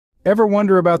Ever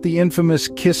wonder about the infamous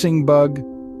kissing bug?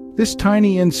 This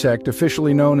tiny insect,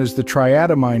 officially known as the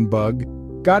triatomine bug,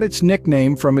 got its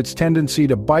nickname from its tendency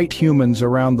to bite humans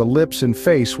around the lips and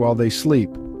face while they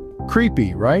sleep.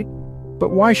 Creepy, right?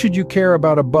 But why should you care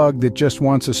about a bug that just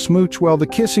wants a smooch? Well, the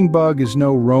kissing bug is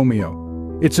no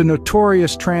Romeo. It's a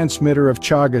notorious transmitter of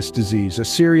Chagas disease, a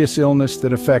serious illness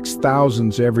that affects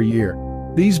thousands every year.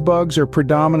 These bugs are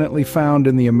predominantly found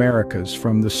in the Americas,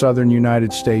 from the southern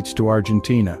United States to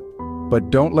Argentina. But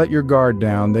don't let your guard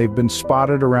down, they've been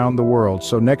spotted around the world,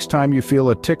 so next time you feel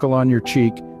a tickle on your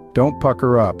cheek, don't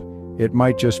pucker up. It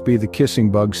might just be the kissing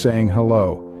bug saying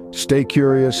hello. Stay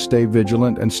curious, stay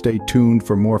vigilant, and stay tuned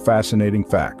for more fascinating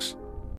facts.